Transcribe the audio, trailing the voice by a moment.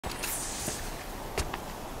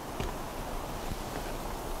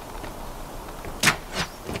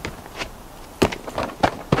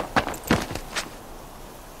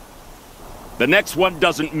The next one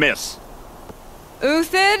doesn't miss.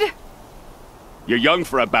 Uthid? You're young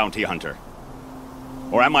for a bounty hunter.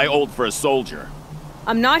 Or am I old for a soldier?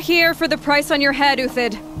 I'm not here for the price on your head,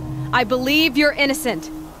 Uthid. I believe you're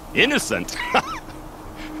innocent. Innocent?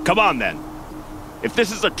 Come on, then. If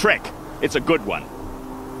this is a trick, it's a good one.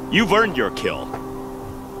 You've earned your kill.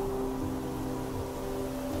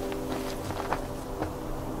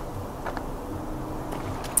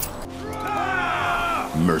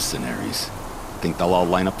 Mercenaries. Think they'll all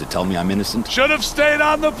line up to tell me I'm innocent? Should have stayed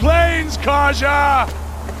on the plains, Kaja!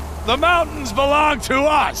 The mountains belong to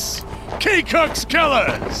us! Keycook's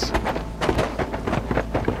killers!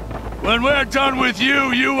 When we're done with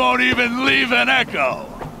you, you won't even leave an echo!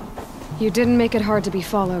 You didn't make it hard to be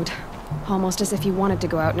followed. Almost as if you wanted to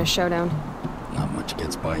go out in a showdown. Not much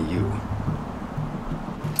gets by you.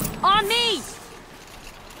 On me!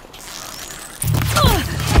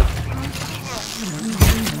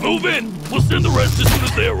 Move in! We'll send the rest as soon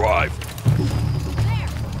as they arrive. There!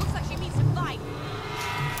 Looks like she means to fight.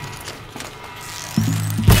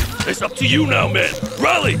 It's up to you now, men!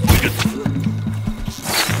 Rally! We can...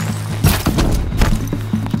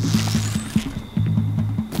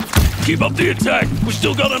 Keep up the attack! We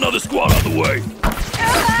still got another squad on the way!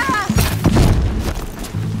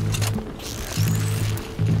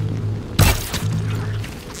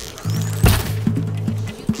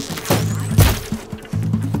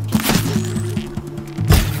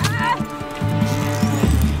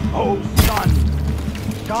 Oh, sun!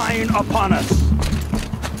 Shine upon us!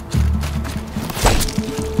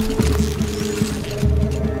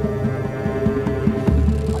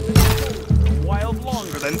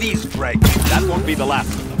 Than these dregs. That won't be the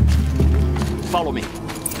last of them. Follow me.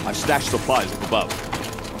 I've stashed supplies up above.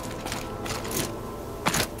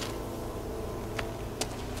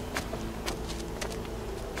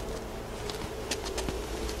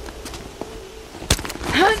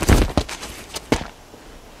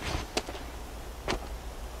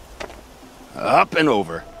 Up and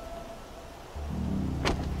over.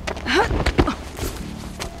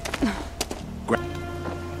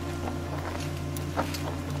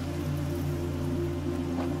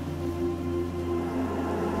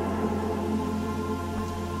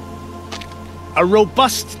 A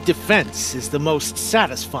robust defense is the most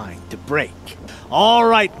satisfying to break. All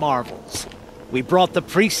right, Marvels. We brought the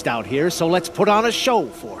priest out here, so let's put on a show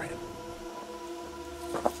for him.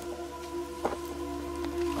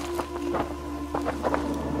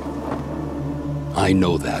 I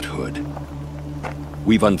know that, Hood.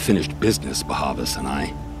 We've unfinished business, Bahavas and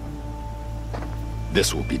I.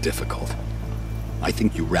 This will be difficult. I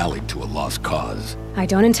think you rallied to a lost cause. I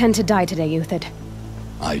don't intend to die today, Uthid.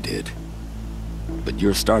 I did. But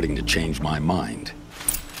you're starting to change my mind.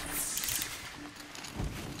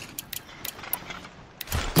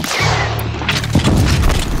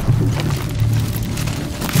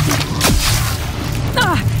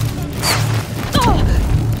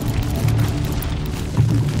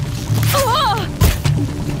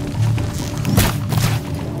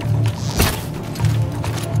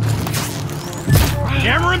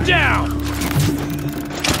 Hammer him down!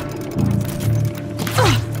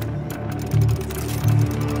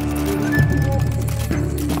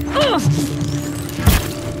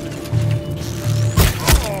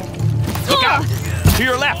 Look out! To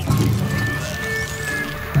your left!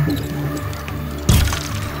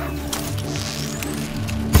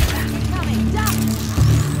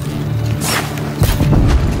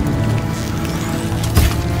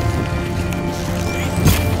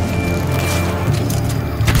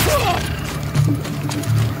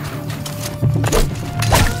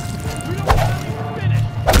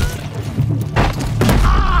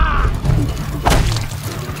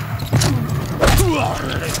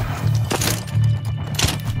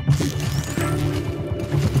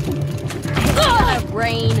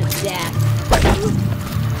 Rain of death.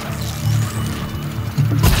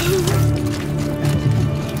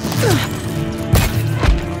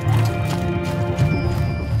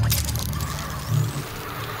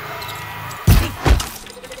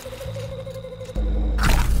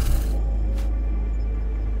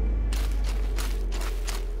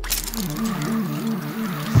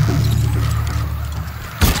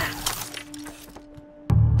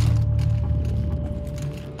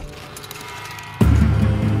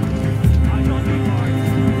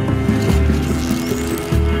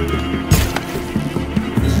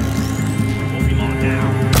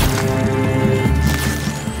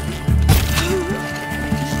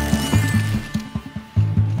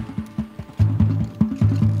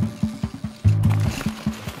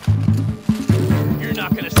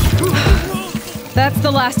 That's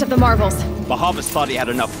the last of the Marvels. Bahavas thought he had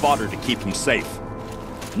enough fodder to keep him safe.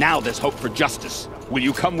 Now there's hope for justice. Will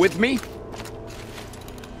you come with me?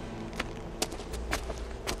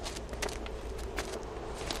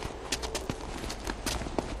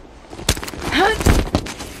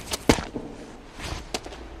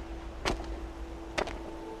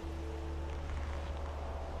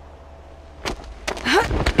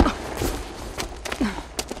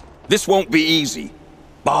 This won't be easy.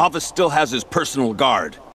 Bahavas still has his personal guard.